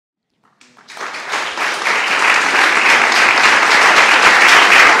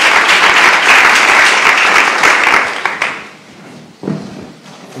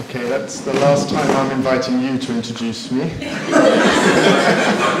that's the last time I'm inviting you to introduce me.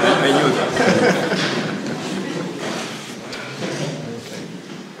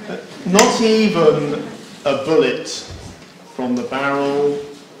 Not even a bullet from the barrel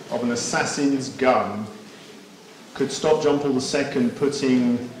of an assassin's gun could stop John Paul II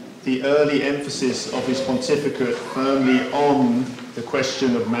putting the early emphasis of his pontificate firmly on the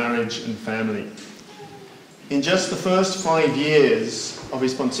question of marriage and family. In just the first 5 years of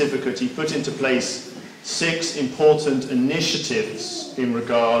his pontificate, he put into place 6 important initiatives in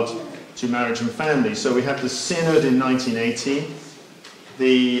regard to marriage and family. So we have the Synod in 1980,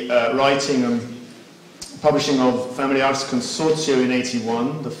 the writing and publishing of Familiaris Consortio in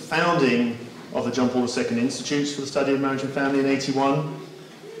 81, the founding of the John Paul II Institutes for the Study of Marriage and Family in 81.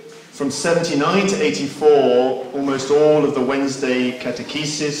 From 79 to 84, almost all of the Wednesday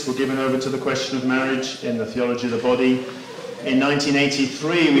catechesis were given over to the question of marriage in the Theology of the Body. In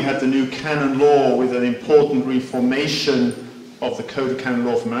 1983, we had the new canon law with an important reformation of the Code of Canon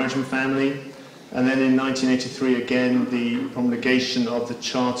Law for Marriage and Family. And then in 1983, again, the promulgation of the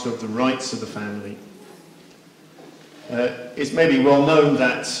Charter of the Rights of the Family. It's maybe well known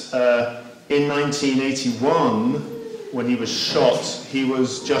that in 1981, when he was shot, he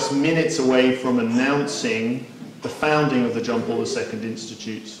was just minutes away from announcing the founding of the John Paul II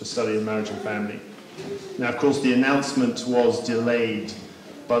Institutes for Study of Marriage and Family. Now, of course, the announcement was delayed,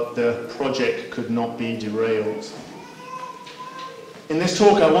 but the project could not be derailed. In this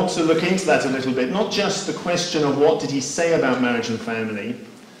talk, I want to look into that a little bit, not just the question of what did he say about marriage and family,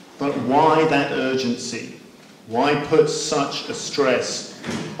 but why that urgency? Why put such a stress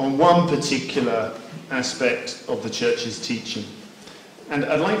on one particular aspect of the Church's teaching? And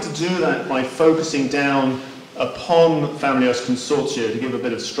I'd like to do that by focusing down upon Familiaris Consortio to give a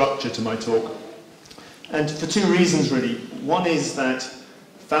bit of structure to my talk. And for 2 reasons, really. One is that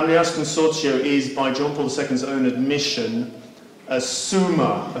Familiaris Consortio is, by John Paul II's own admission, a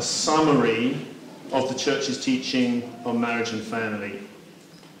summa, a summary of the Church's teaching on marriage and family.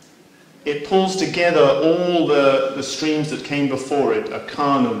 It pulls together all the streams that came before it, a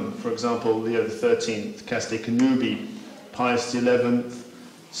canon, for example, Leo XIII, Caste Canubi, Pius XI,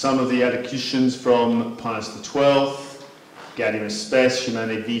 some of the adlocutions from Pius XII, Gaudium et Spes,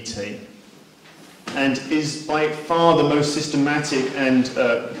 Humanae Vitae, and is by far the most systematic and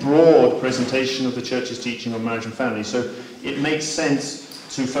broad presentation of the Church's teaching on marriage and family. So it makes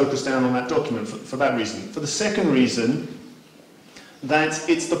sense to focus down on that document for that reason. For the second reason, that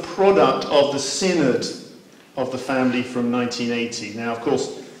it's the product of the Synod of the Family from 1980. Now, of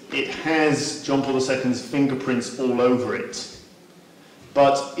course, it has John Paul II's fingerprints all over it,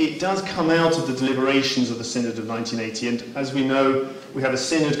 but it does come out of the deliberations of the Synod of 1980, and as we know, we have a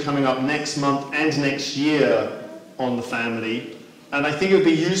Synod coming up next month and next year on the family, and I think it would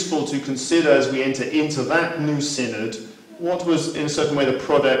be useful to consider as we enter into that new Synod what was in a certain way the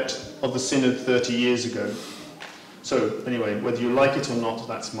product of the Synod 30 years ago. So, anyway, whether you like it or not,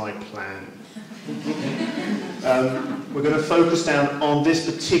 that's my plan. We're going to focus down on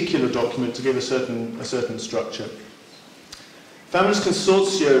this particular document to give a certain structure. Familiaris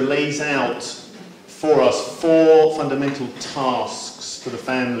Consortio lays out for us 4 fundamental tasks for the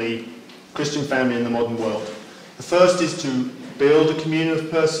family, Christian family in the modern world. The first is to build a communion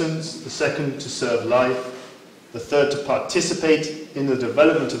of persons, the second to serve life, the third to participate in the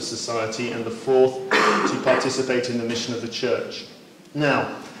development of society, and the fourth to participate in the mission of the Church.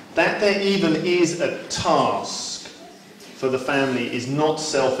 Now, that there even is a task for the family is not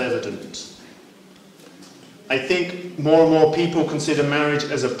self-evident. I think more and more people consider marriage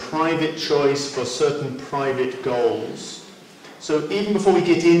as a private choice for certain private goals. So even before we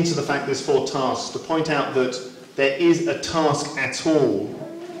get into the fact there's 4 tasks, to point out that there is a task at all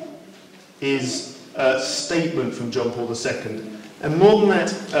is a statement from John Paul II. And more than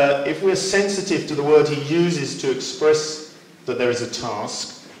that, if we're sensitive to the word he uses to express that there is a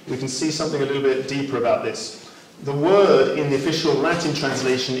task, we can see something a little bit deeper about this. The word in the official Latin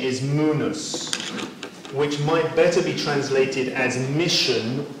translation is munus, which might better be translated as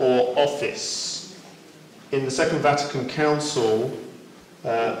mission or office. In the Second Vatican Council,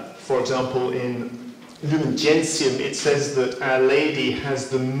 for example, in Lumen Gentium, it says that Our Lady has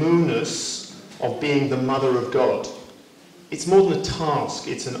the munus of being the Mother of God. It's more than a task,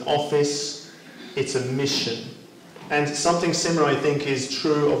 it's an office, it's a mission. And something similar, I think, is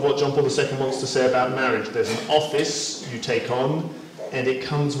true of what John Paul II wants to say about marriage. There's an office you take on, and it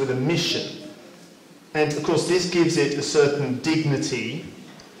comes with a mission. And of course, this gives it a certain dignity,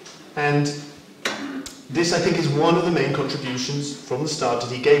 and This, I think, is one of the main contributions from the start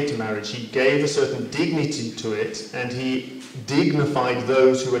that he gave to marriage. He gave a certain dignity to it, and he dignified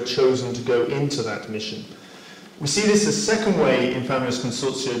those who had chosen to go into that mission. We see this a second way in Familias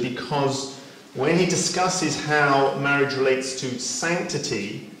Consortio, because when he discusses how marriage relates to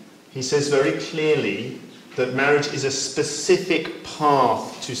sanctity, he says very clearly that marriage is a specific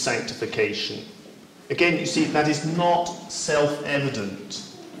path to sanctification. Again, you see, that is not self-evident.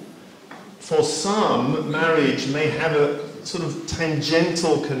 For some, marriage may have a sort of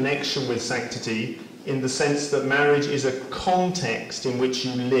tangential connection with sanctity, in the sense that marriage is a context in which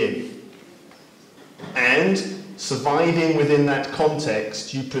you live. And surviving within that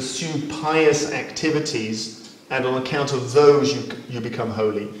context, you pursue pious activities, and on account of those you become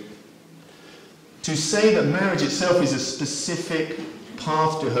holy. To say that marriage itself is a specific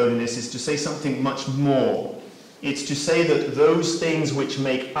path to holiness is to say something much more. It's to say that those things which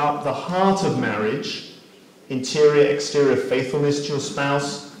make up the heart of marriage, interior, exterior faithfulness to your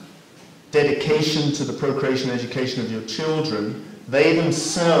spouse, dedication to the procreation and education of your children, they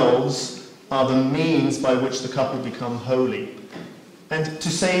themselves are the means by which the couple become holy. And to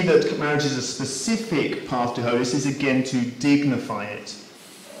say that marriage is a specific path to holiness is again to dignify it.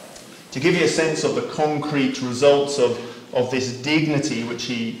 To give you a sense of the concrete results of this dignity which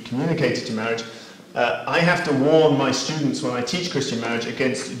he communicated to marriage, I have to warn my students when I teach Christian marriage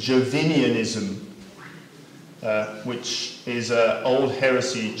against Jovinianism, which is an old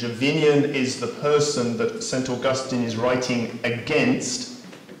heresy. Jovinian is the person that St. Augustine is writing against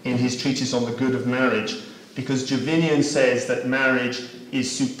in his treatise on the good of marriage, because Jovinian says that marriage is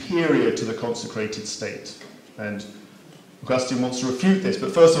superior to the consecrated state. And Augustine wants to refute this,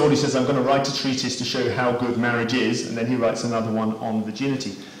 but first of all he says, I'm going to write a treatise to show how good marriage is, and then he writes another one on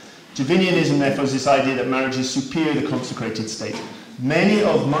virginity. Jovinianism, therefore, is this idea that marriage is superior to the consecrated state. Many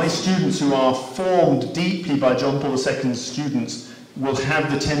of my students who are formed deeply by John Paul II's students will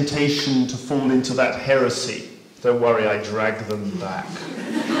have the temptation to fall into that heresy. Don't worry, I drag them back.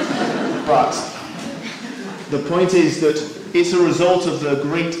 But the point is that it's a result of the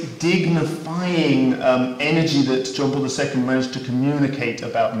great dignifying energy that John Paul II managed to communicate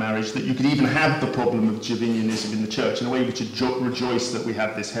about marriage, that you could even have the problem of Jovinianism in the church. In a way, we should rejoice that we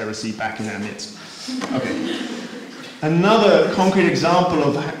have this heresy back in our midst. Okay. Another concrete example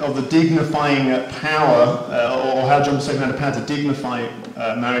of the dignifying power, or how John Paul II had a power to dignify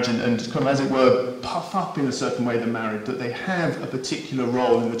marriage and kind of, as it were, puff up in a certain way the marriage, that they have a particular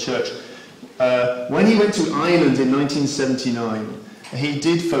role in the church. When he went to Ireland in 1979, he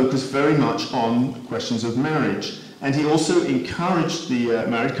did focus very much on questions of marriage, and he also encouraged the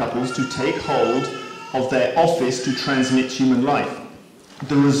married couples to take hold of their office to transmit human life.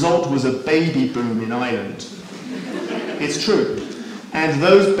 The result was a baby boom in Ireland. It's true. And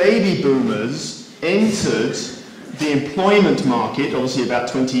those baby boomers entered the employment market, obviously about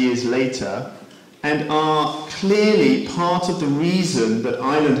 20 years later, and are clearly part of the reason that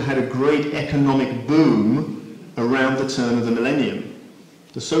Ireland had a great economic boom around the turn of the millennium.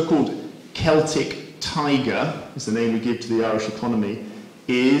 The so-called Celtic tiger, is the name we give to the Irish economy,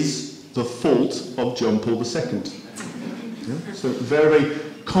 is the fault of John Paul II. Yeah? So very, very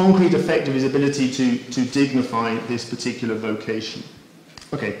concrete effect of his ability to dignify this particular vocation.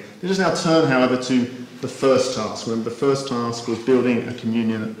 Okay, let us now turn, however, to the first task. Remember, the first task was building a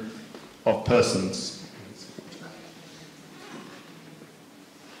communion of persons.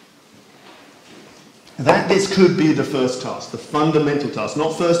 That this could be the first task, the fundamental task,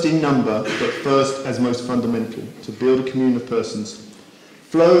 not first in number, but first as most fundamental, to build a communion of persons,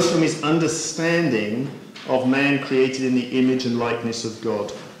 flows from his understanding of man created in the image and likeness of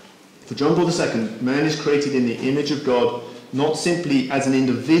God. For John Paul II, man is created in the image of God, not simply as an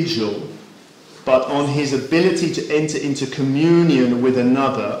individual, but on his ability to enter into communion with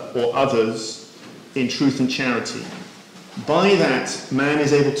another or others in truth and charity. By that, man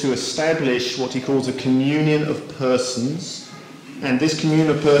is able to establish what he calls a communion of persons, and this communion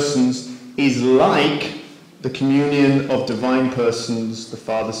of persons is like the communion of divine persons, the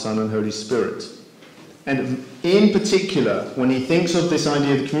Father, Son, and Holy Spirit. And in particular, when he thinks of this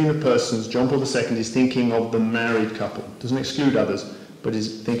idea of the communion of persons, John Paul II is thinking of the married couple. Doesn't exclude others, but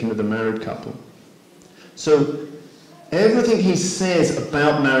is thinking of the married couple. So everything he says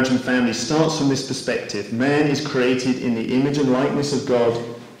about marriage and family starts from this perspective. Man is created in the image and likeness of God.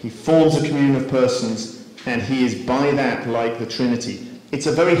 He forms a communion of persons, and he is by that like the Trinity. It's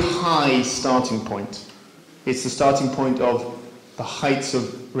a very high starting point. It's the starting point of the heights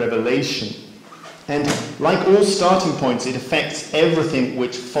of revelation. And like all starting points, it affects everything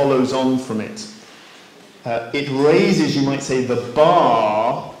which follows on from it. It raises, you might say, the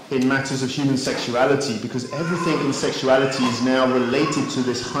bar in matters of human sexuality, because everything in sexuality is now related to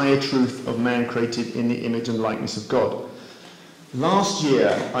this higher truth of man created in the image and likeness of God. Last year,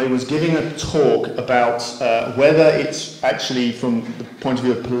 I was giving a talk about whether it's actually, from the point of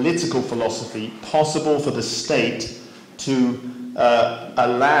view of political philosophy, possible for the state to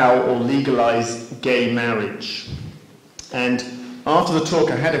allow or legalize gay marriage. And after the talk,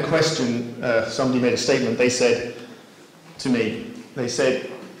 I had a question. Somebody made a statement. They said to me, they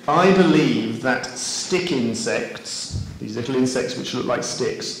said, I believe that stick insects, these little insects which look like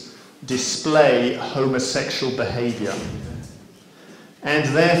sticks, display homosexual behavior. And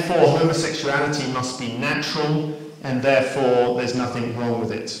therefore homosexuality must be natural, and therefore there's nothing wrong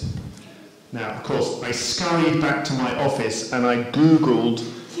with it. Now, of course, I scurried back to my office and I Googled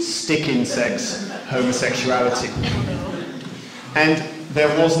stick insects homosexuality. And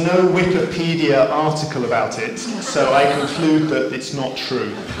there was no Wikipedia article about it, so I conclude that it's not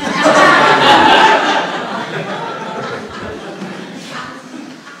true.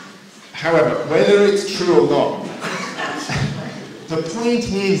 However, whether it's true or not, the point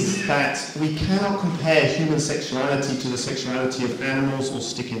is that we cannot compare human sexuality to the sexuality of animals or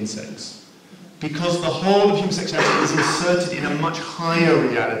stick insects, because the whole of human sexuality is inserted in a much higher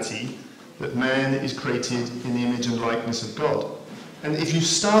reality, that man is created in the image and likeness of God. And if you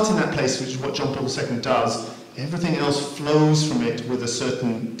start in that place, which is what John Paul II does, everything else flows from it with a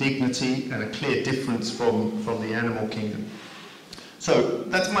certain dignity and a clear difference from the animal kingdom. So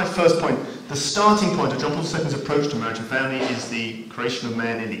that's my first point. The starting point of John Paul II's approach to marriage and family is the creation of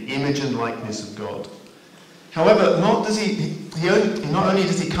man in the image and likeness of God. However, not only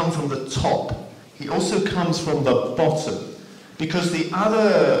does he come from the top, he also comes from the bottom, because the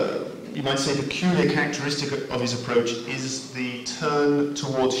other, you might say, peculiar characteristic of his approach is the turn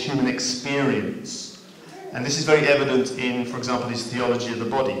towards human experience. And this is very evident in, for example, his Theology of the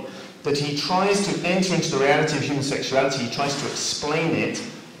Body, that he tries to enter into the reality of human sexuality, he tries to explain it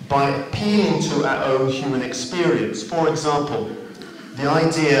by appealing to our own human experience. For example, the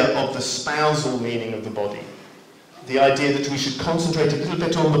idea of the spousal meaning of the body, the idea that we should concentrate a little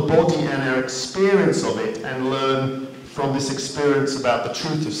bit on the body and our experience of it and learn from this experience about the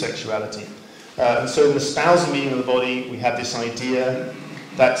truth of sexuality. And so in the spousal meaning of the body, we have this idea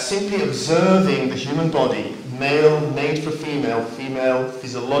that simply observing the human body, male made for female, female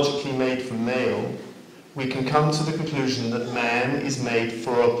physiologically made for male, we can come to the conclusion that man is made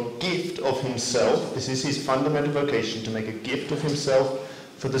for a gift of himself. This is his fundamental vocation, to make a gift of himself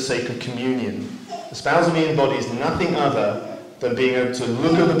for the sake of communion. The spousal meaning of the body is nothing other than being able to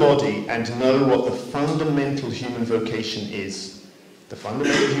look at the body and know what the fundamental human vocation is. The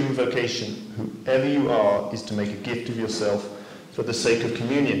fundamental human vocation, whoever you are, is to make a gift of yourself for the sake of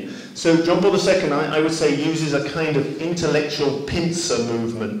communion. So John Paul II, I would say, uses a kind of intellectual pincer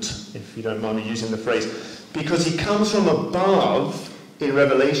movement, if you don't mind me using the phrase, because he comes from above in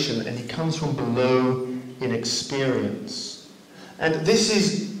revelation and he comes from below in experience. And this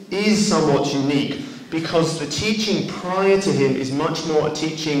is somewhat unique, because the teaching prior to him is much more a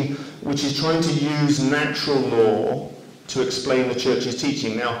teaching which is trying to use natural law to explain the church's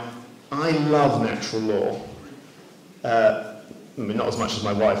teaching. Now, I love natural law. I mean, not as much as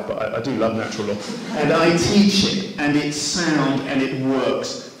my wife, but I do love natural law. And I teach it, and it's sound, and it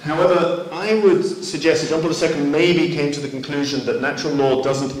works. However, I would suggest that John Paul II maybe came to the conclusion that natural law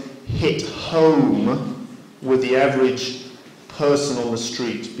doesn't hit home with the average person on the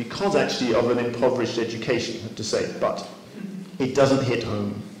street, because actually of an impoverished education, I have to say, but it doesn't hit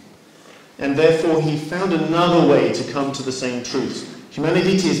home. And therefore he found another way to come to the same truth. Humanae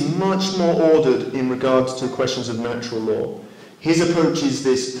Vitae is much more ordered in regards to questions of natural law. His approach is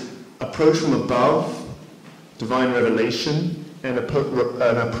this approach from above, divine revelation, and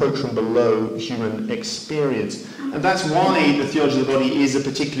an approach from below, human experience. And that's why the Theology of the Body is a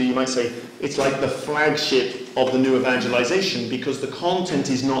particular, you might say, it's like the flagship of the new evangelization, because the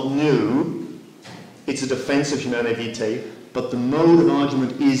content is not new, it's a defense of Humanae Vitae, but the mode of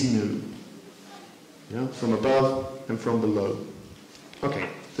argument is new. You know, from above and from below. Okay,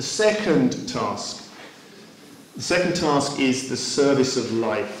 the second task. The second task is the service of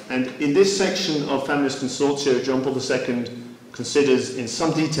life. And in this section of Familiaris Consortio, John Paul II considers in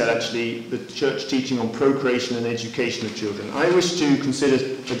some detail actually the church teaching on procreation and education of children. I wish to consider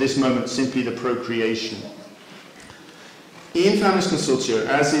at this moment simply the procreation. In Familiaris Consortio,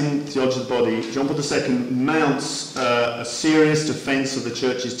 as in Theology of the Body, John Paul II mounts a serious defense of the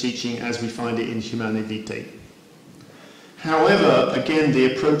church's teaching as we find it in Humanae Vitae. However, again,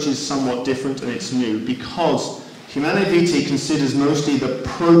 the approach is somewhat different and it's new, because Humanae Vitae considers mostly the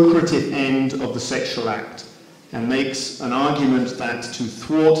procreative end of the sexual act. and makes an argument that to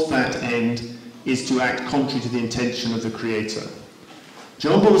thwart that end is to act contrary to the intention of the Creator.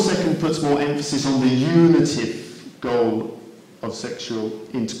 John Paul II puts more emphasis on the unitive goal of sexual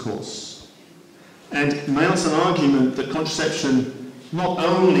intercourse and mounts an argument that contraception not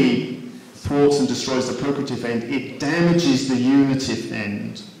only thwarts and destroys the procreative end, it damages the unitive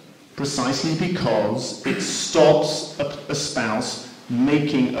end, precisely because it stops a spouse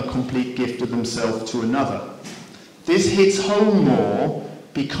making a complete gift of themselves to another. This hits home more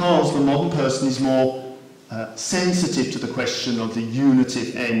because the modern person is more sensitive to the question of the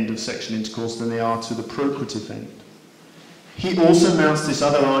unitive end of sexual intercourse than they are to the procreative end. He also mounts this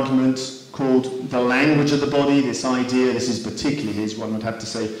other argument called the language of the body, this idea, this is particularly his, one would have to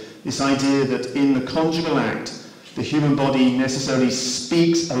say, this idea that in the conjugal act, the human body necessarily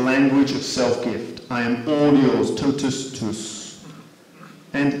speaks a language of self-gift. I am all yours, totus tuus.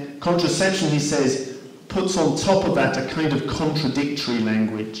 And contraception, he says, puts on top of that a kind of contradictory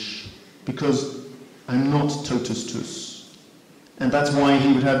language, because I'm not totus tuus. And that's why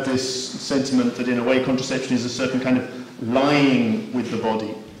he would have this sentiment that in a way contraception is a certain kind of lying with the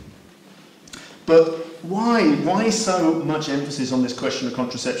body. But why so much emphasis on this question of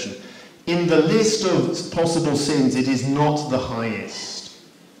contraception? In the list of possible sins, it is not the highest.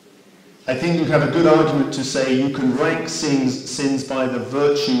 I think you have a good argument to say you can rank sins by the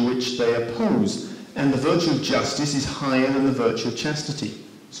virtue which they oppose, and the virtue of justice is higher than the virtue of chastity.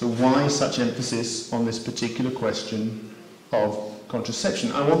 So why such emphasis on this particular question of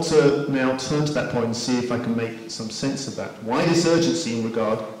contraception? I want to now turn to that point and see if I can make some sense of that. Why this urgency in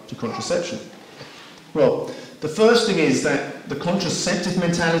regard to contraception? Well, the first thing is that the contraceptive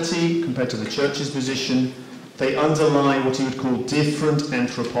mentality, compared to the Church's position, they underlie what you would call different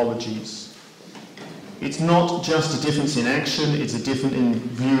anthropologies. It's not just a difference in action, it's a difference in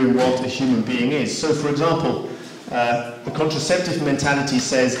viewing what a human being is. So, for example, the contraceptive mentality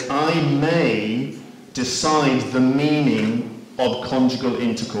says, I may decide the meaning of conjugal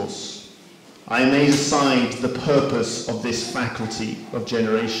intercourse. I may decide the purpose of this faculty of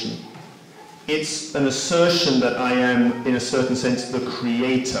generation. It's an assertion that I am, in a certain sense, the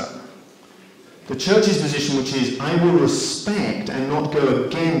creator. The Church's position, which is, I will respect and not go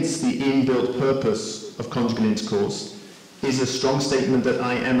against the inbuilt purpose of conjugal intercourse, is a strong statement that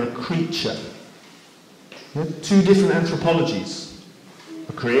I am a creature. Two different anthropologies,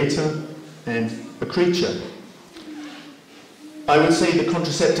 a creator and a creature. I would say the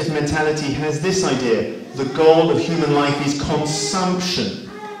contraceptive mentality has this idea: the goal of human life is consumption.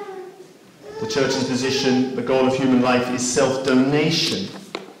 The Church's position, the goal of human life is self-donation.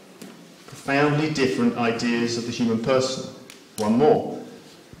 Profoundly different ideas of the human person. One more.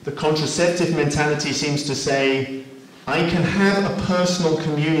 The contraceptive mentality seems to say, I can have a personal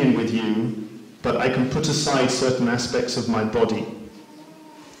communion with you, but I can put aside certain aspects of my body.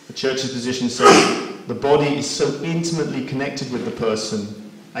 The Church's position says, the body is so intimately connected with the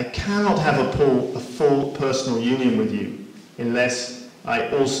person, I cannot have a full personal union with you unless I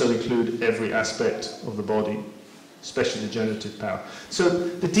also include every aspect of the body, especially the generative power. So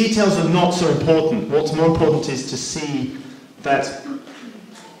the details are not so important. What's more important is to see that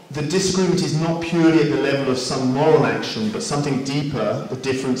the disagreement is not purely at the level of some moral action, but something deeper, the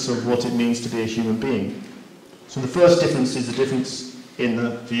difference of what it means to be a human being. So the first difference is the difference in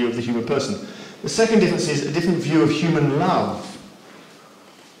the view of the human person. The second difference is a different view of human love.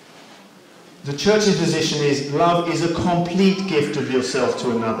 The Church's position is love is a complete gift of yourself to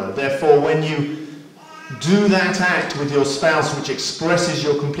another. Therefore, when you do that act with your spouse which expresses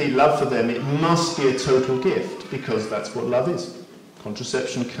your complete love for them, it must be a total gift, because that's what love is.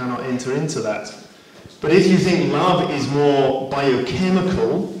 Contraception cannot enter into that. But if you think love is more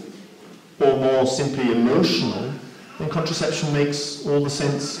biochemical or more simply emotional, then contraception makes all the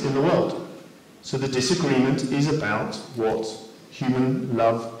sense in the world. So the disagreement is about what human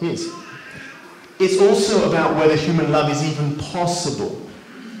love is. It's also about whether human love is even possible.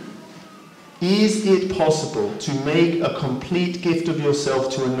 Is it possible to make a complete gift of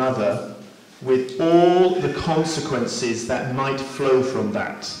yourself to another with all the consequences that might flow from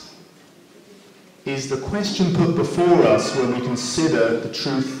that? Is the question put before us when we consider the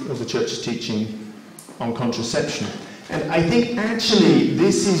truth of the Church's teaching on contraception. And I think actually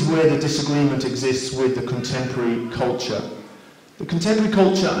this is where the disagreement exists with the contemporary culture. The contemporary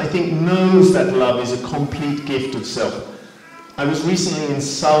culture, I think, knows that love is a complete gift of self. I was recently in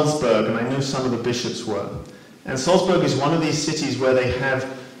Salzburg, and I know some of the bishops were. And Salzburg is one of these cities where they have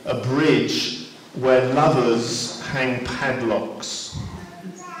a bridge where lovers hang padlocks.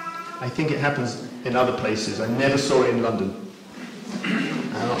 I think it happens in other places. I never saw it in London.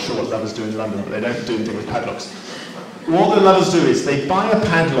 I'm not sure what lovers do in London, but they don't do anything with padlocks. What the lovers do is they buy a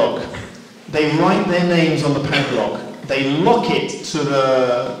padlock, they write their names on the padlock, they lock it to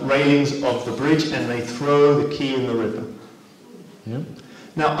the railings of the bridge, and they throw the key in the river. Yeah?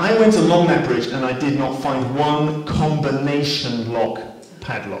 Now, I went along that bridge and I did not find one combination lock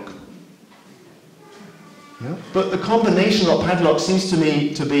padlock. Yeah? But the combination lock padlock seems to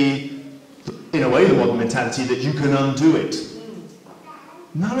me to be, in a way, the modern mentality that you can undo it.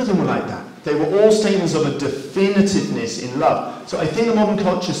 None of them were like that. They were all statements of a definitiveness in love. So I think the modern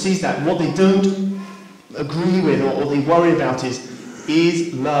culture sees that. What they don't agree with or they worry about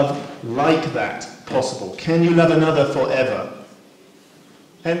is love like that possible? Can you love another forever?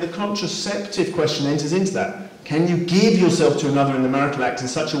 And the contraceptive question enters into that. Can you give yourself to another in the marital act in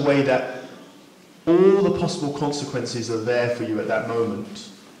such a way that all the possible consequences are there for you at that moment?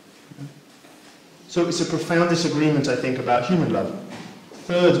 So it's a profound disagreement, I think, about human love.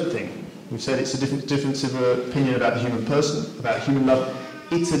 Third thing. We've said it's a difference of opinion about the human person, about human love.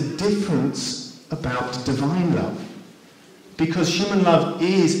 It's a difference about divine love. Because human love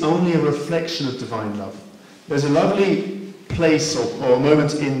is only a reflection of divine love. There's a lovely place or a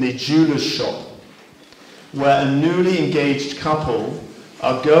moment in the jeweler's shop where a newly engaged couple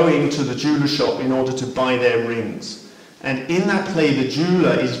are going to the jeweler's shop in order to buy their rings. And in that play, the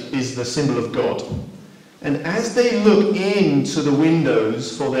jeweler is the symbol of God. And as they look into the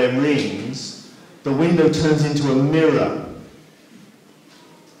windows for their rings, the window turns into a mirror.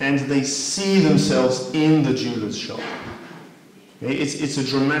 And they see themselves in the jeweler's shop. It's a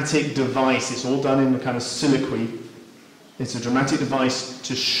dramatic device. It's all done in a kind of soliloquy. It's a dramatic device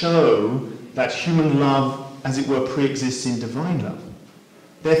to show that human love, as it were, pre-exists in divine love.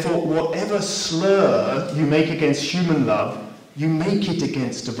 Therefore, whatever slur you make against human love, you make it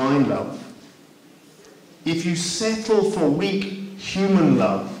against divine love. If you settle for weak human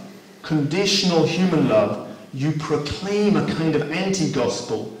love, conditional human love, you proclaim a kind of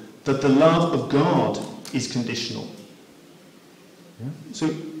anti-gospel that the love of God is conditional. Yeah?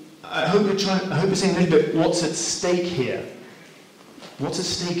 So I hope you're saying a little bit what's at stake here. What's at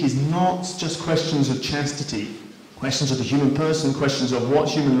stake is not just questions of chastity, questions of the human person, questions of what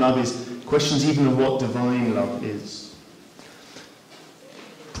human love is, questions even of what divine love is.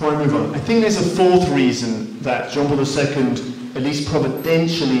 Before I move on, I think there's a fourth reason that John Paul II, at least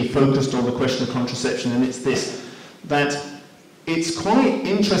providentially, focused on the question of contraception, and it's this, that it's quite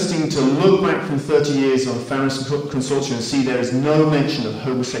interesting to look back from 30 years on Franciscan Consortium and see there is no mention of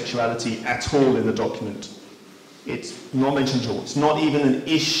homosexuality at all in the document. It's not mentioned at all. It's not even an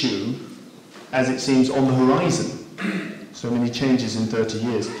issue, as it seems, on the horizon. So many changes in 30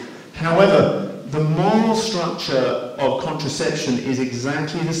 years. However, the moral structure of contraception is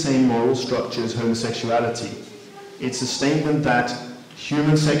exactly the same moral structure as homosexuality. It's a statement that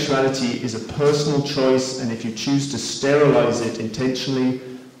human sexuality is a personal choice, and if you choose to sterilize it intentionally,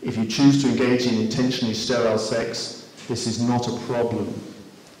 if you choose to engage in intentionally sterile sex, this is not a problem.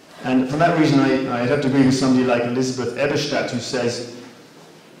 And for that reason, I'd have to agree with somebody like Elizabeth Eberstadt, who says,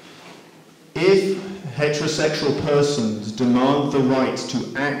 if heterosexual persons demand the right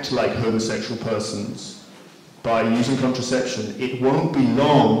to act like homosexual persons by using contraception, it won't be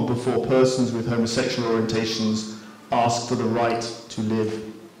long before persons with homosexual orientations ask for the right to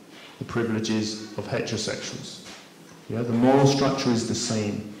live the privileges of heterosexuals. Yeah, the moral structure is the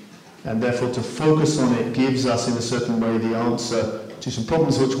same, and therefore to focus on it gives us in a certain way the answer to some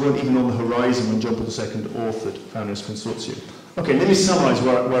problems which weren't even on the horizon when John Paul II authored Franciscan Consortium. Okay, let me summarize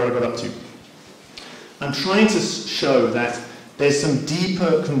where I got up to. I'm trying to show that there's some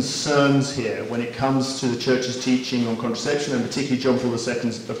deeper concerns here when it comes to the Church's teaching on contraception, and particularly John Paul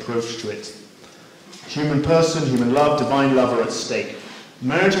II's approach to it. Human person, human love, divine love are at stake.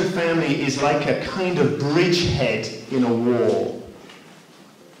 Marriage and family is like a kind of bridgehead in a wall.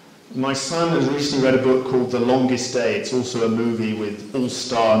 My son has recently read a book called The Longest Day. It's also a movie with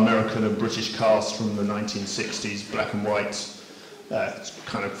all-star American and British cast from the 1960s, black and white. It's a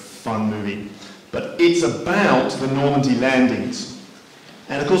kind of fun movie. But it's about the Normandy landings.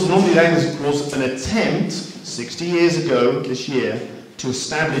 And of course, the Normandy landings was an attempt, 60 years ago this year, to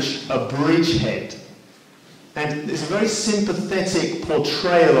establish a bridgehead. And there's a very sympathetic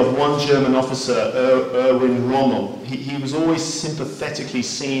portrayal of one German officer, Erwin Rommel. He was always sympathetically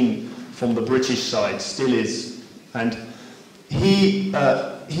seen from the British side, still is. And he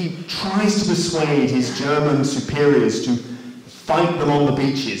tries to persuade his German superiors to fight them on the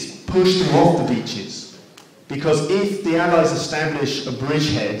beaches, push them off the beaches. Because if the Allies establish a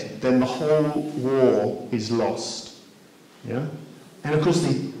bridgehead, then the whole war is lost. Yeah? And of course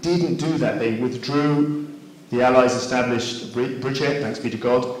they didn't do that. They withdrew The Allies established a bridgehead, thanks be to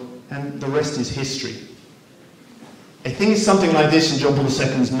God, and the rest is history. I think it's something like this in John Paul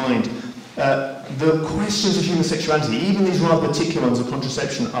II's mind. The questions of human sexuality, even these rather particular ones of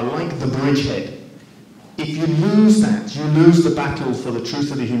contraception, are like the bridgehead. If you lose that, you lose the battle for the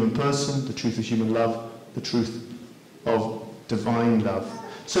truth of the human person, the truth of human love, the truth of divine love.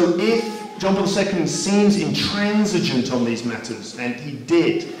 So if John Paul II seems intransigent on these matters, and he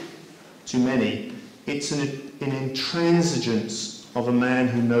did to many, it's an intransigence of a man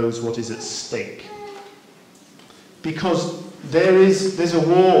who knows what is at stake. Because there's a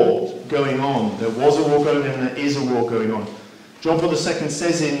war going on. There was a war going on, and there is a war going on. John Paul II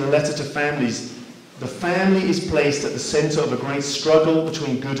says in the letter to families, the family is placed at the center of a great struggle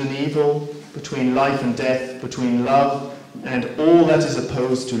between good and evil, between life and death, between love and all that is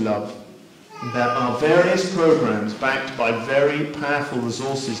opposed to love. There are various programs backed by very powerful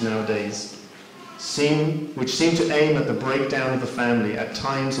resources nowadays, which seem to aim at the breakdown of the family. At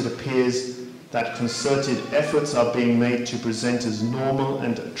times it appears that concerted efforts are being made to present as normal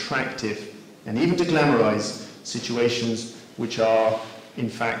and attractive, and even to glamorize situations which are, in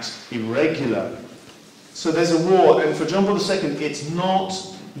fact, irregular. So there's a war, and for John Paul II, it's not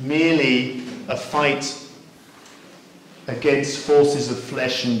merely a fight against forces of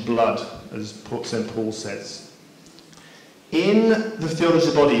flesh and blood, as St. Paul says. In the Theology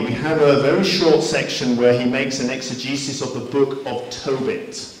of the Body, we have a very short section where he makes an exegesis of the book of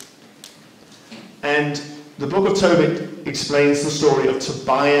Tobit. And the book of Tobit explains the story of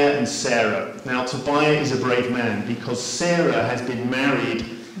Tobiah and Sarah. Now, Tobiah is a brave man because Sarah has been married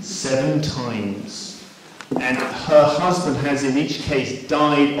 7 times. And her husband has, in each case,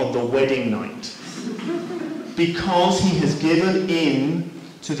 died on the wedding night. Because he has given in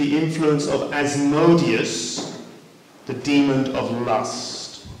to the influence of Asmodeus, the demon of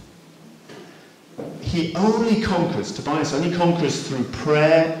lust. Tobias only conquers through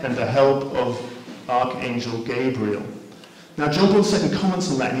prayer and the help of Archangel Gabriel. Now John Paul II comments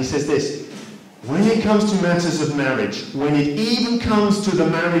on that and he says this: when it comes to matters of marriage, when it even comes to the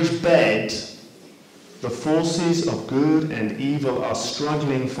marriage bed, the forces of good and evil are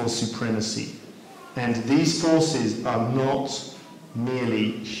struggling for supremacy. And these forces are not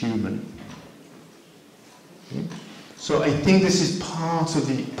merely human. So I think this is part of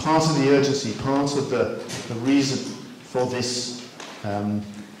the urgency, part of the reason for this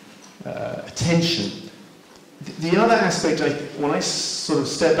attention. The other aspect, when I sort of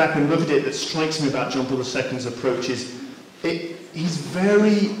step back and look at it, that strikes me about John Paul II's approach is he's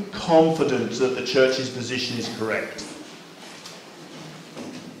very confident that the Church's position is correct.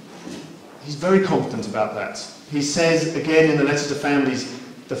 He's very confident about that. He says, again in the letter to families,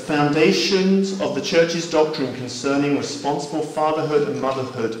 the foundations of the Church's doctrine concerning responsible fatherhood and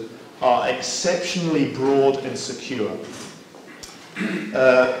motherhood are exceptionally broad and secure.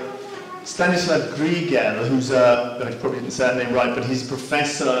 Stanislav Grigel, who's I probably didn't say that name right, but he's a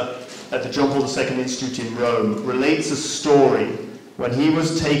professor at the John Paul II Institute in Rome, relates a story when he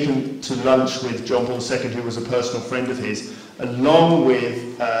was taken to lunch with John Paul II, who was a personal friend of his, along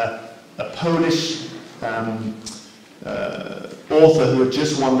with a Polish author who had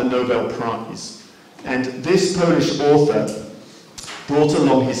just won the Nobel Prize. And this Polish author brought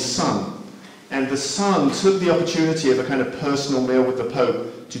along his son. And the son took the opportunity of a kind of personal meal with the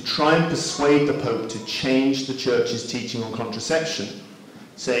Pope to try and persuade the Pope to change the Church's teaching on contraception.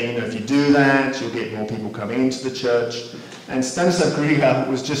 Saying, if you do that, you'll get more people coming into the Church. And Stanislav Grigel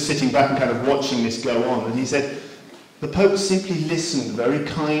was just sitting back and kind of watching this go on. And he said, the Pope simply listened very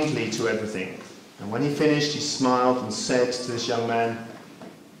kindly to everything. And when he finished, he smiled and said to this young man,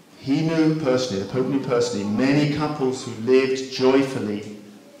 he knew personally, the Pope knew personally, many couples who lived joyfully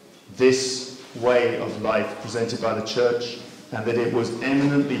this way of life presented by the Church, and that it was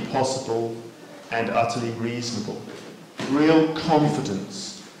eminently possible and utterly reasonable. Real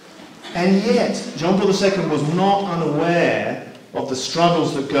confidence. And yet, John Paul II was not unaware of the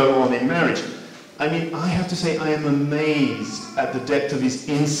struggles that go on in marriage. I mean, I have to say I am amazed at the depth of his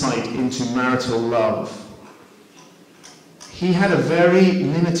insight into marital love. He had a very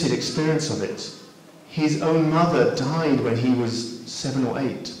limited experience of it. His own mother died when he was 7 or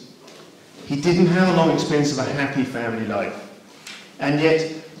 8. He didn't have a long experience of a happy family life. And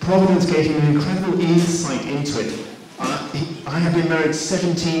yet, Providence gave him an incredible insight into it. I have been married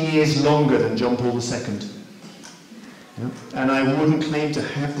 17 years longer than John Paul II. And I wouldn't claim to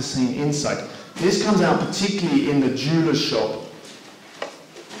have the same insight. This comes out particularly in the jeweler's shop,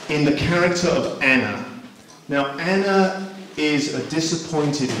 in the character of Anna. Now, Anna is a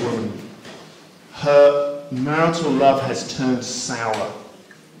disappointed woman. Her marital love has turned sour.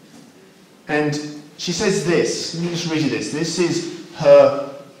 And She says this, let me just read you this. This is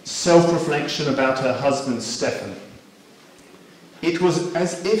her self-reflection about her husband, Stephen. It was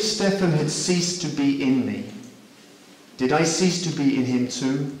as if Stephen had ceased to be in me. Did I cease to be in him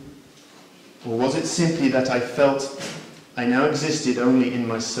too? Or was it simply that I felt I now existed only in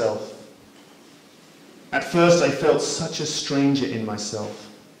myself? At first I felt such a stranger in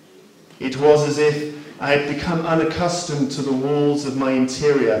myself. It was as if I had become unaccustomed to the walls of my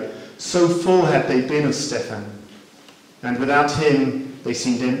interior, so full had they been of Stephen, and without him they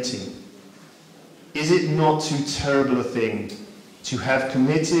seemed empty. Is it not too terrible a thing to have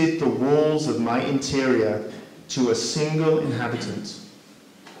committed the walls of my interior to a single inhabitant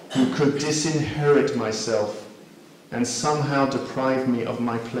who could disinherit myself and somehow deprive me of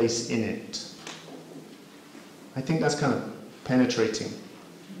my place in it? I think that's kind of penetrating.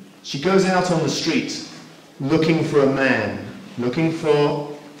 She goes out on the street looking for a man, looking for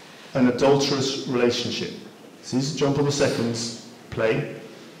an adulterous relationship. This is John Paul II's play.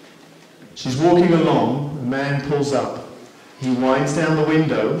 She's walking along, a man pulls up, he winds down the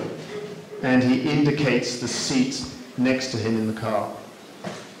window and he indicates the seat next to him in the car.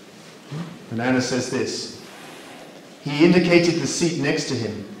 And Anna says this, he indicated the seat next to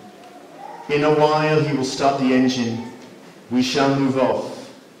him. In a while he will start the engine, we shall move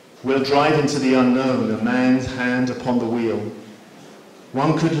off. We'll drive into the unknown, a man's hand upon the wheel.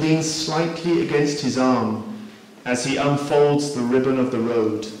 One could lean slightly against his arm as he unfolds the ribbon of the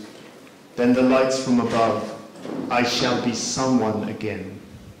road. Then the lights from above, I shall be someone again.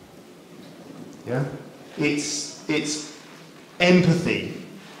 Yeah? It's empathy.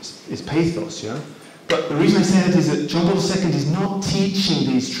 It's pathos, yeah? But the reason I say that is that John Paul II is not teaching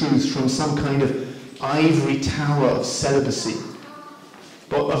these truths from some kind of ivory tower of celibacy,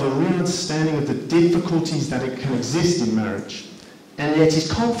 but of a real understanding of the difficulties that it can exist in marriage, and yet is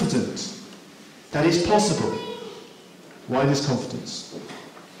confident that it's possible. Why this confidence?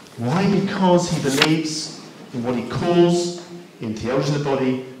 Why? Because he believes in what he calls, in Theology of the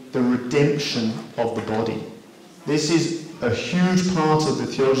Body, the redemption of the body. This is a huge part of the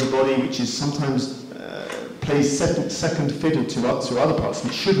Theology of the Body, which is sometimes plays second fiddle to other parts,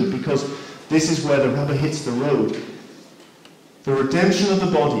 and it shouldn't, because this is where the rubber hits the road. The redemption of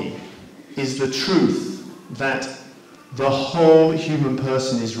the body is the truth that the whole human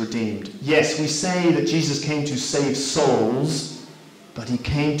person is redeemed. Yes, we say that Jesus came to save souls, but he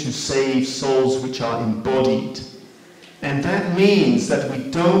came to save souls which are embodied. And that means that we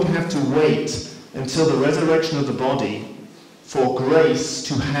don't have to wait until the resurrection of the body for grace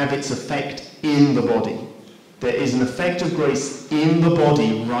to have its effect in the body. There is an effect of grace in the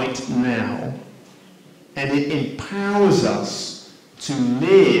body right now, and it empowers us to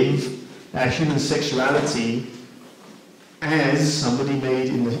live our human sexuality as somebody made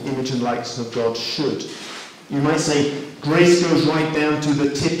in the image and likeness of God should. You might say grace goes right down to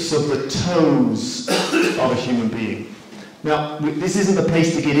the tips of the toes of a human being. Now, this isn't the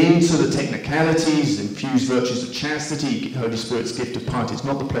place to get into the technicalities, infuse virtues of chastity, Holy Spirit's gift of piety. It's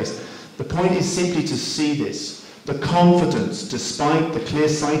not the place. The point is simply to see this. The confidence, despite the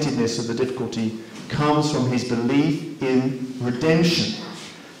clear-sightedness of the difficulty, comes from his belief in redemption.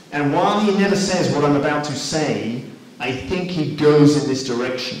 And while he never says what I'm about to say, I think he goes in this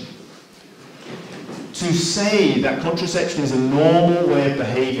direction. To say that contraception is a normal way of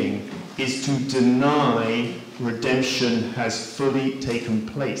behaving is to deny redemption has fully taken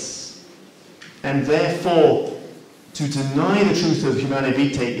place. And therefore, to deny the truth of Humanae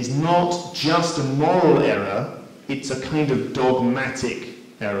Vitae is not just a moral error, it's a kind of dogmatic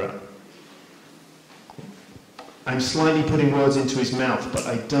error. I'm slightly putting words into his mouth, but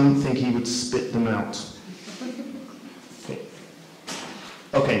I don't think he would spit them out.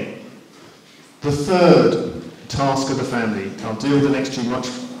 Okay, the third task of the family. I'll deal with the next two much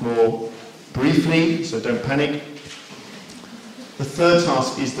more briefly, so don't panic. The third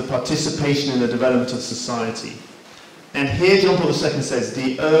task is the participation in the development of society. And here John Paul II says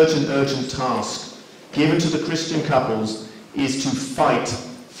the urgent task given to the Christian couples is to fight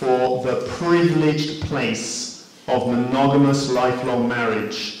for the privileged place of monogamous lifelong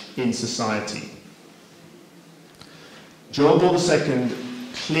marriage in society. John Paul II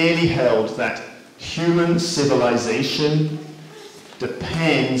clearly held that human civilization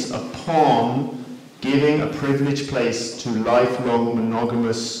depends upon giving a privileged place to lifelong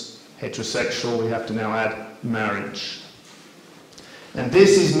monogamous heterosexual, we have to now add, marriage. And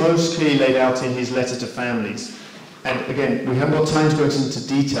this is most clearly laid out in his letter to families. And again, we haven't got time to go into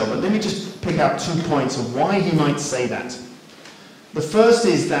detail, but let me just pick out 2 points of why he might say that. The first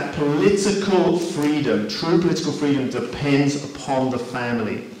is that political freedom, true political freedom, depends upon the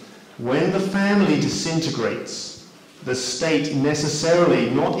family. when the family disintegrates, the state necessarily,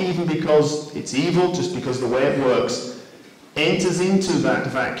 not even because it's evil, just because of the way it works, enters into that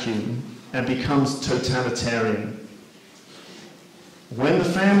vacuum and becomes totalitarian. When the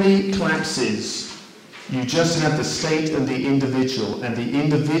family collapses, you just have the state and the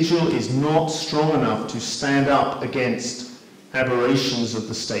individual is not strong enough to stand up against aberrations of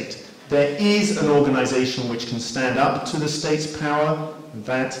the state. There is an organization which can stand up to the state's power, and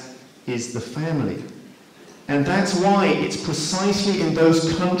that is the family. And that's why it's precisely in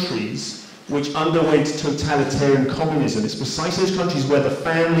those countries which underwent totalitarian communism, it's precisely those countries where the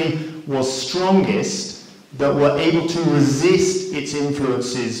family was strongest that were able to resist its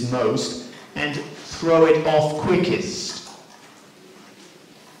influences most and throw it off quickest.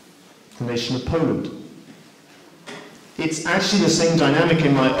 The nation of Poland. It's actually the same dynamic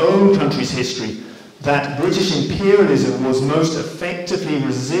in my own country's history, that British imperialism was most effectively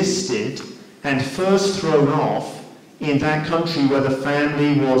resisted and first thrown off in that country where the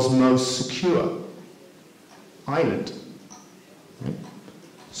family was most secure. Ireland.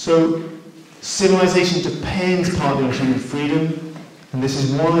 So civilization depends partly on human freedom, and this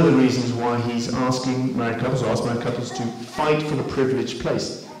is one of the reasons why he's asking married couples, or asked married couples, to fight for the privileged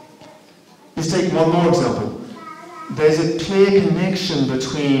place. Let's take one more example. There's a clear connection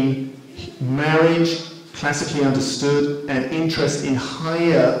between marriage, classically understood, and interest in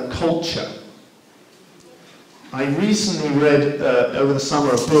higher culture. I recently read over the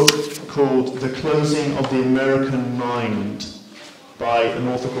summer a book called The Closing of the American Mind by an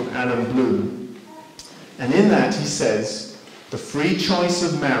author called Alan Bloom. And in that he says, the free choice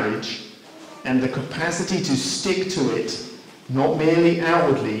of marriage and the capacity to stick to it, not merely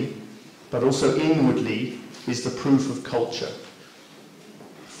outwardly, but also inwardly, is the proof of culture.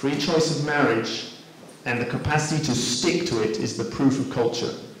 Free choice of marriage and the capacity to stick to it is the proof of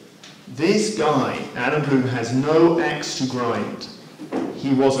culture. This guy, Adam Bloom, has no axe to grind.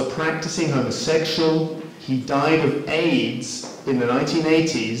 He was a practicing homosexual. He died of AIDS in the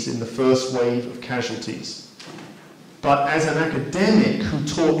 1980s in the first wave of casualties. But as an academic who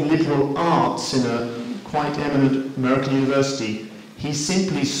taught liberal arts in a quite eminent American university, he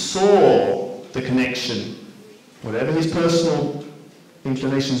simply saw the connection, whatever his personal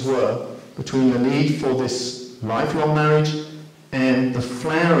inclinations were, between the need for this lifelong marriage and the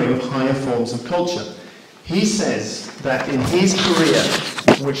flowering of higher forms of culture. He says that in his career,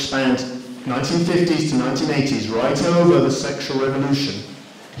 which spanned 1950s to 1980s, right over the sexual revolution,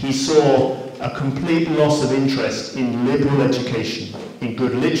 he saw a complete loss of interest in liberal education, in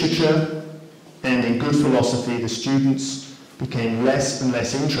good literature and in good philosophy. The students became less and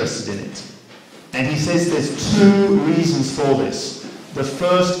less interested in it. And he says there's two reasons for this. The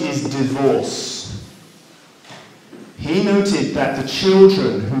first is divorce. He noted that the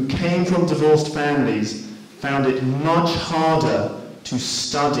children who came from divorced families found it much harder to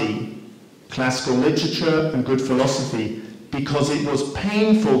study classical literature and good philosophy because it was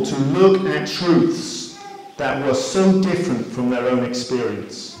painful to look at truths that were so different from their own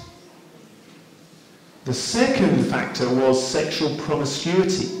experience. The second factor was sexual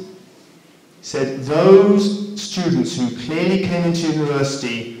promiscuity. He said those students who clearly came into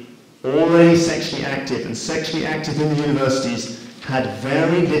university already sexually active and sexually active in the universities had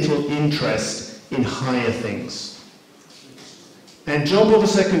very little interest in higher things. And John Paul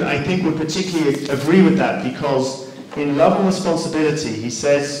II, I think, would particularly agree with that, because in Love and Responsibility, he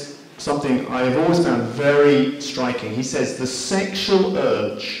says something I have always found very striking. He says, the sexual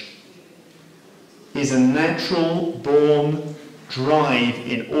urge is a natural born drive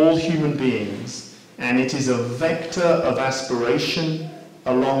in all human beings, and it is a vector of aspiration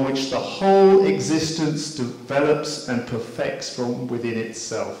along which the whole existence develops and perfects from within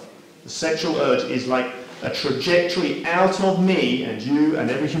itself. The sexual urge is like a trajectory out of me and you and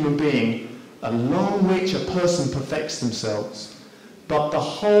every human being along which a person perfects themselves. But the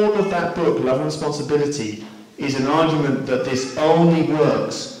whole of that book, Love and Responsibility, is an argument that this only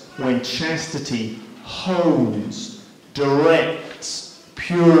works when chastity hones, directs,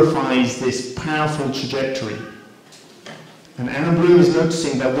 purifies this powerful trajectory. And Anna Bloom is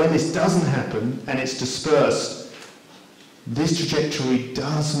noticing that when this doesn't happen and it's dispersed, this trajectory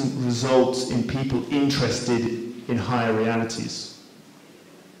doesn't result in people interested in higher realities.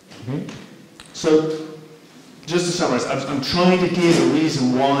 Okay? So, just to summarize, I'm trying to give a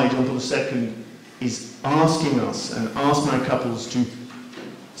reason why John Paul II is asking us and ask married couples to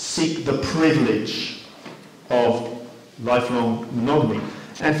seek the privilege of lifelong monogamy.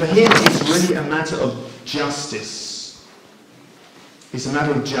 And for him, it's really a matter of justice. It's a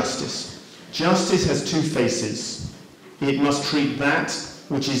matter of justice. Justice has two faces. It must treat that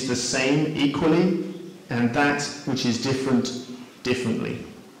which is the same equally, and that which is different differently.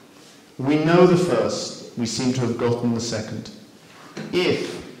 We know the first, we seem to have gotten the second.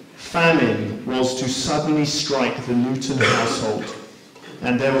 If famine was to suddenly strike the Newton household,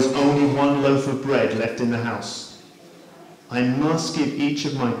 and there was only one loaf of bread left in the house, I must give each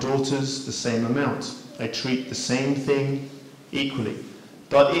of my daughters the same amount. I treat the same thing equally.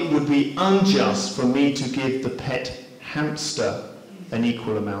 But it would be unjust for me to give the pet hamster an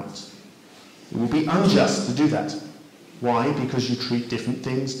equal amount. It would be unjust to do that. Why? Because you treat different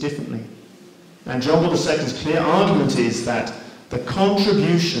things differently. And John Paul II's clear argument is that the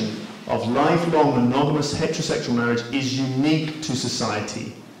contribution of lifelong monogamous heterosexual marriage is unique to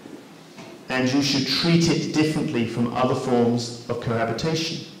society, and you should treat it differently from other forms of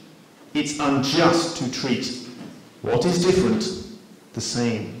cohabitation. It's unjust to treat what is different the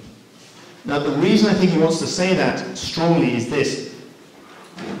same. Now, the reason I think he wants to say that strongly is this.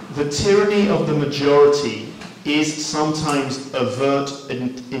 The tyranny of the majority is sometimes overt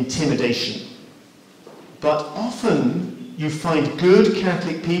intimidation. But often you find good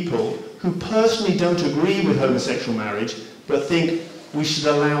Catholic people who personally don't agree with homosexual marriage, but think we should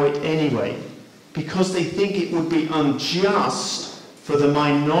allow it anyway, because they think it would be unjust for the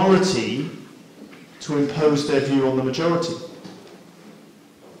minority to impose their view on the majority.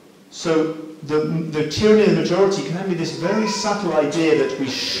 So the tyranny of the majority can be this very subtle idea that we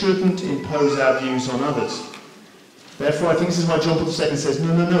shouldn't impose our views on others. Therefore, I think this is why John Paul II says,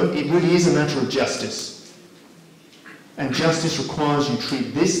 no, it really is a matter of justice. And justice requires you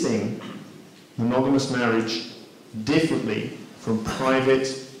treat this thing, monogamous marriage, differently from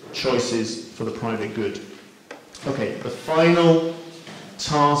private choices for the private good. Okay, the final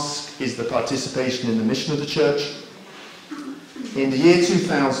task is the participation in the mission of the Church. In the year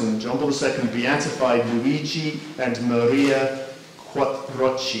 2000, John Paul II beatified Luigi and Maria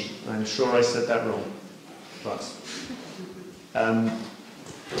Quattrocchi. I'm sure I said that wrong, but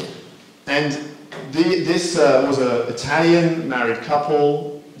this was an Italian married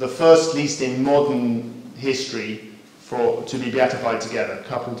couple, the first, at least in modern history, to be beatified together,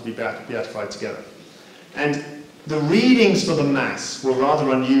 couple to be beatified together. And the readings for the Mass were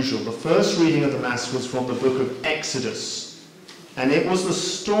rather unusual. The first reading of the Mass was from the book of Exodus, and it was the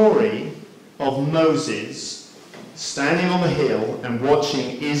story of Moses standing on the hill and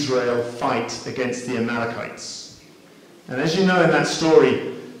watching Israel fight against the Amalekites. And as you know in that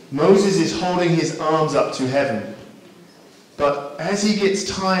story, Moses is holding his arms up to heaven. But as he gets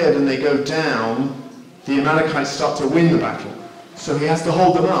tired and they go down, the Amalekites start to win the battle. So he has to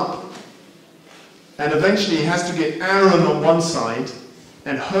hold them up. And eventually he has to get Aaron on one side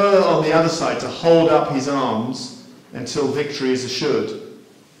and Hur on the other side to hold up his arms until victory is assured.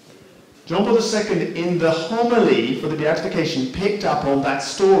 John Paul II, in the homily for the beatification, picked up on that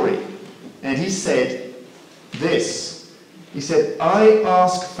story. And he said this. He said, I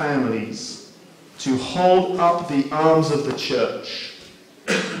ask families to hold up the arms of the Church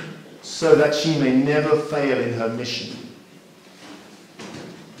so that she may never fail in her mission.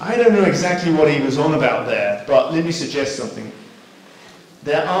 I don't know exactly what he was on about there, but let me suggest something.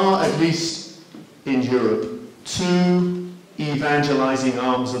 There are, at least in Europe, two evangelizing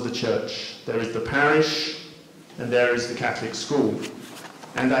arms of the Church. There is the parish and there is the Catholic school.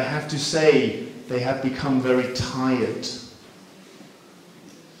 And I have to say, they have become very tired.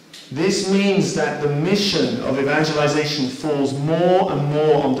 This means that the mission of evangelization falls more and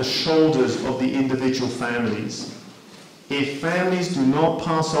more on the shoulders of the individual families. If families do not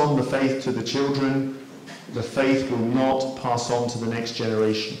pass on the faith to the children, the faith will not pass on to the next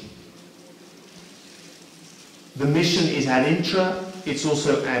generation. The mission is ad intra, it's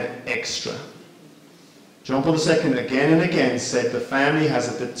also ad extra. John Paul II again and again said the family has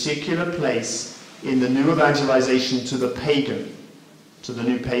a particular place in the new evangelization to the pagan, to the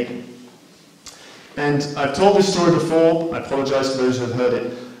new pagan. And I've told this story before, I apologize for those who have heard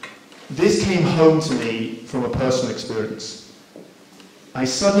it. This came home to me from a personal experience. I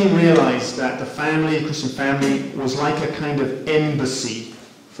suddenly realized that the family, the Christian family, was like a kind of embassy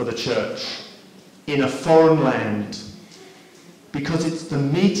for the Church in a foreign land, because it's the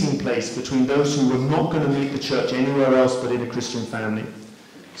meeting place between those who were not going to meet the Church anywhere else but in a Christian family.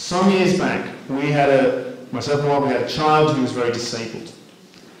 Some years back, myself and Rob, we had a child who was very disabled.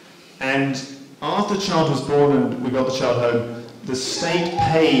 And after the child was born and we got the child home, the state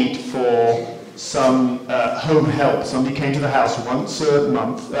paid for some home help. Somebody came to the house once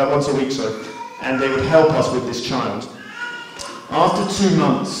a week, and they would help us with this child. After 2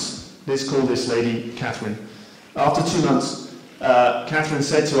 months, let's call this lady Catherine. After 2 months, Catherine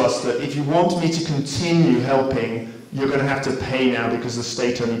said to us that if you want me to continue helping, you're going to have to pay now because the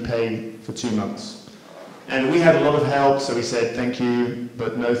state only paid for 2 months. And we had a lot of help, so we said, thank you,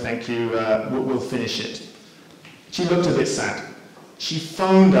 but no thank you, we'll finish it. She looked a bit sad. She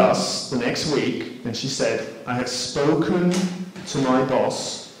phoned us the next week and she said, I have spoken to my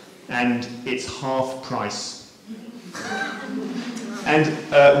boss and it's half price. And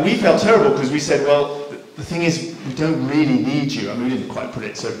we felt terrible because we said, well, the thing is, we don't really need you. I mean, we didn't quite put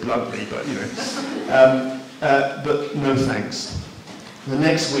it so bluntly, but you know. But no thanks. The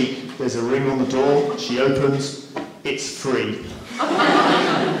next week, there's a ring on the door. She opens. It's free.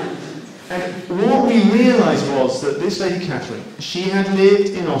 And what we realised was that this lady Catherine, she had lived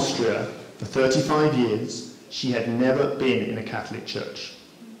in Austria for 35 years. She had never been in a Catholic church.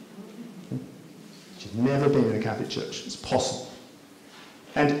 She'd never been in a Catholic church. It's possible.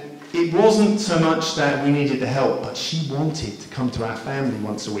 And it wasn't so much that we needed the help, but she wanted to come to our family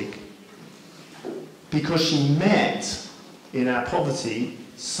once a week. Because she met, in our poverty,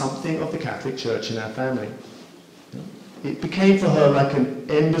 something of the Catholic Church in our family. It became for her like an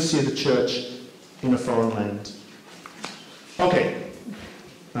embassy of the church in a foreign land. Okay,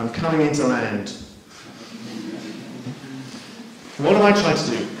 I'm coming into land. What have I tried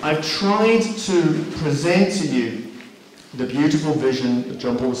to do? I've tried to present to you the beautiful vision that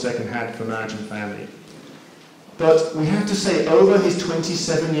John Paul II had for marriage and family. But we have to say, over his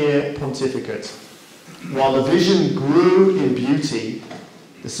 27-year pontificate, while the vision grew in beauty,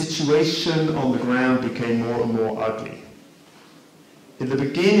 the situation on the ground became more and more ugly. In the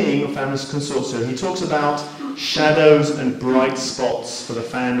beginning of Families Consortio, he talks about shadows and bright spots for the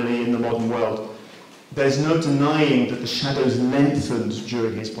family in the modern world. There's no denying that the shadows lengthened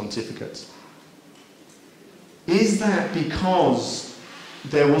during his pontificate. Is that because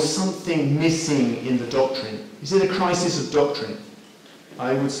there was something missing in the doctrine? Is it a crisis of doctrine?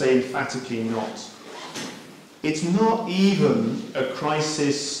 I would say emphatically not. It's not even a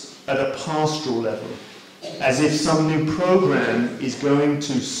crisis at a pastoral level, as if some new program is going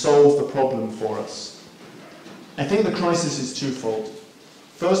to solve the problem for us. I think the crisis is twofold.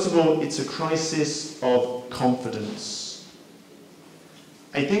 First of all, it's a crisis of confidence.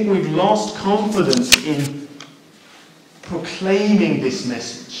 I think we've lost confidence in proclaiming this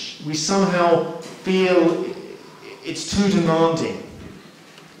message. We somehow feel it's too demanding.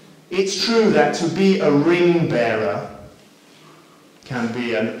 It's true that to be a ring bearer can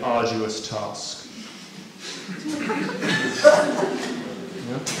be an arduous task. Yeah?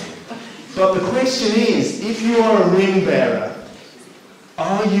 But the question is, if you are a ring bearer,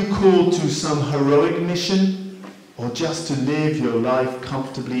 are you called to some heroic mission or just to live your life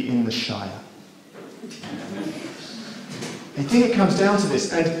comfortably in the Shire? I think it comes down to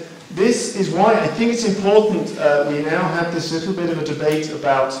this, and this is why I think it's important we now have this little bit of a debate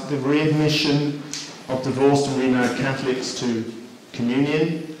about the readmission of divorced and remarried Catholics to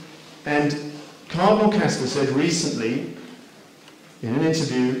communion. And Cardinal Kasper said recently, in an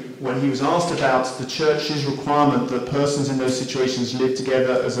interview, when he was asked about the Church's requirement that persons in those situations live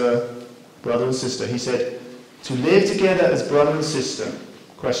together as a brother and sister, he said, to live together as brother and sister,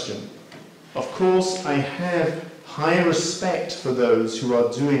 question, of course I have high respect for those who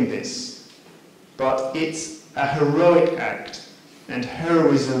are doing this, but it's a heroic act, and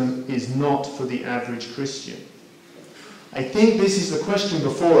heroism is not for the average Christian. I think this is the question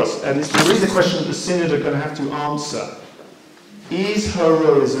before us, and it's really the question that the Synod are going to have to answer. Is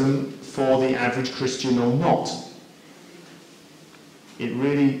heroism for the average Christian or not? It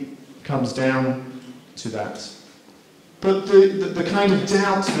really comes down to that. But the kind of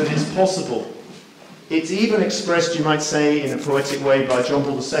doubt that is possible, it's even expressed, you might say, in a poetic way by John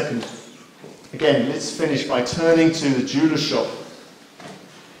Paul II. Again, let's finish by turning to the jeweler's shop.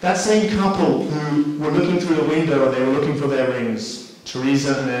 That same couple who were looking through the window and they were looking for their rings,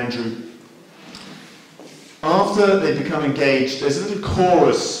 Teresa and Andrew. After they become engaged, there's a little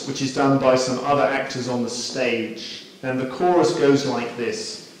chorus which is done by some other actors on the stage. And the chorus goes like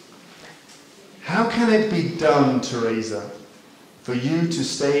this. How can it be done, Teresa, for you to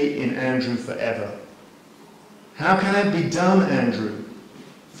stay in Andrew forever? How can it be done, Andrew,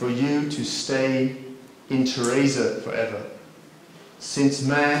 for you to stay in Teresa forever? Since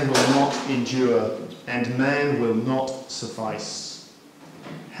man will not endure, and man will not suffice.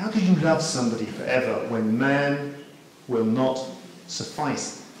 How can you love somebody forever when man will not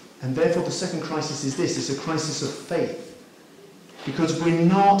suffice? And therefore the second crisis is this, it's a crisis of faith. Because we're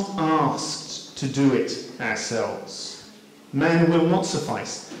not asked to do it ourselves. Man will not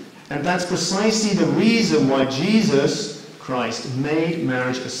suffice. And that's precisely the reason why Jesus Christ made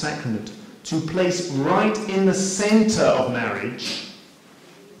marriage a sacrament. To place right in the center of marriage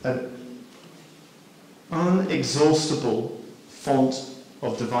unexhaustible font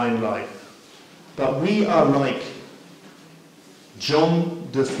of divine life. But we are like John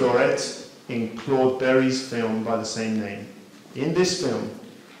de Florette in Claude Berry's film by the same name. In this film,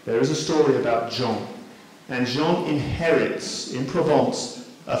 there is a story about Jean. And Jean inherits, in Provence,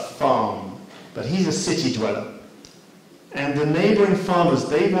 a farm. But he's a city dweller. And the neighbouring farmers,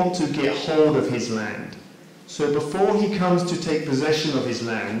 they want to get hold of his land. So before he comes to take possession of his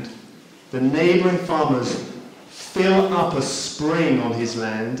land, the neighbouring farmers fill up a spring on his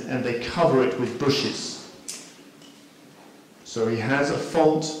land and they cover it with bushes. So he has a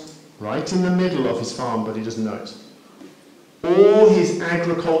font right in the middle of his farm, but he doesn't know it. All his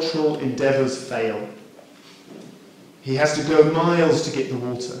agricultural endeavours fail. He has to go miles to get the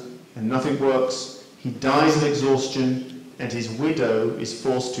water, and nothing works. He dies of exhaustion, and his widow is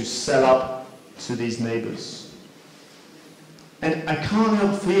forced to sell up to these neighbours. And I can't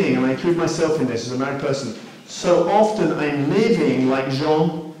help feeling, and I include myself in this as a married person, so often I'm living like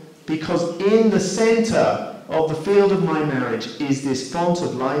Jean, because in the centre of the field of my marriage is this font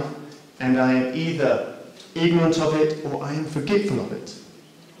of life, and I am either ignorant of it or I am forgetful of it.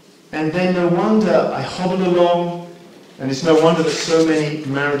 And then no wonder I hobble along, and it's no wonder that so many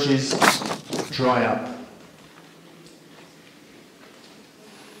marriages dry up.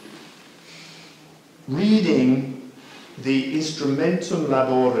 Reading the Instrumentum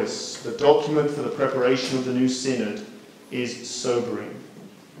Laboris, the document for the preparation of the new synod, is sobering.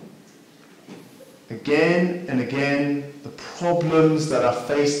 Again and again, the problems that are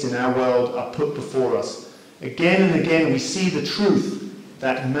faced in our world are put before us. Again and again, we see the truth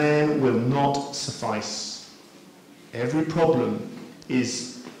that man will not suffice. Every problem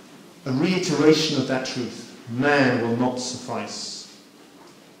is a reiteration of that truth. Man will not suffice.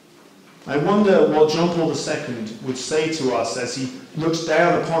 I wonder what John Paul II would say to us as he looks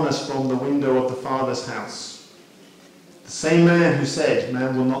down upon us from the window of the Father's house. The same man who said,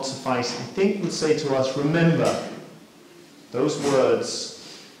 man will not suffice, I think would say to us, remember those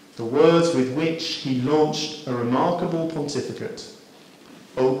words, the words with which he launched a remarkable pontificate.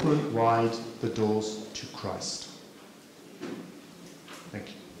 Open wide the doors to Christ. Thank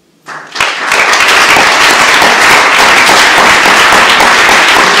you.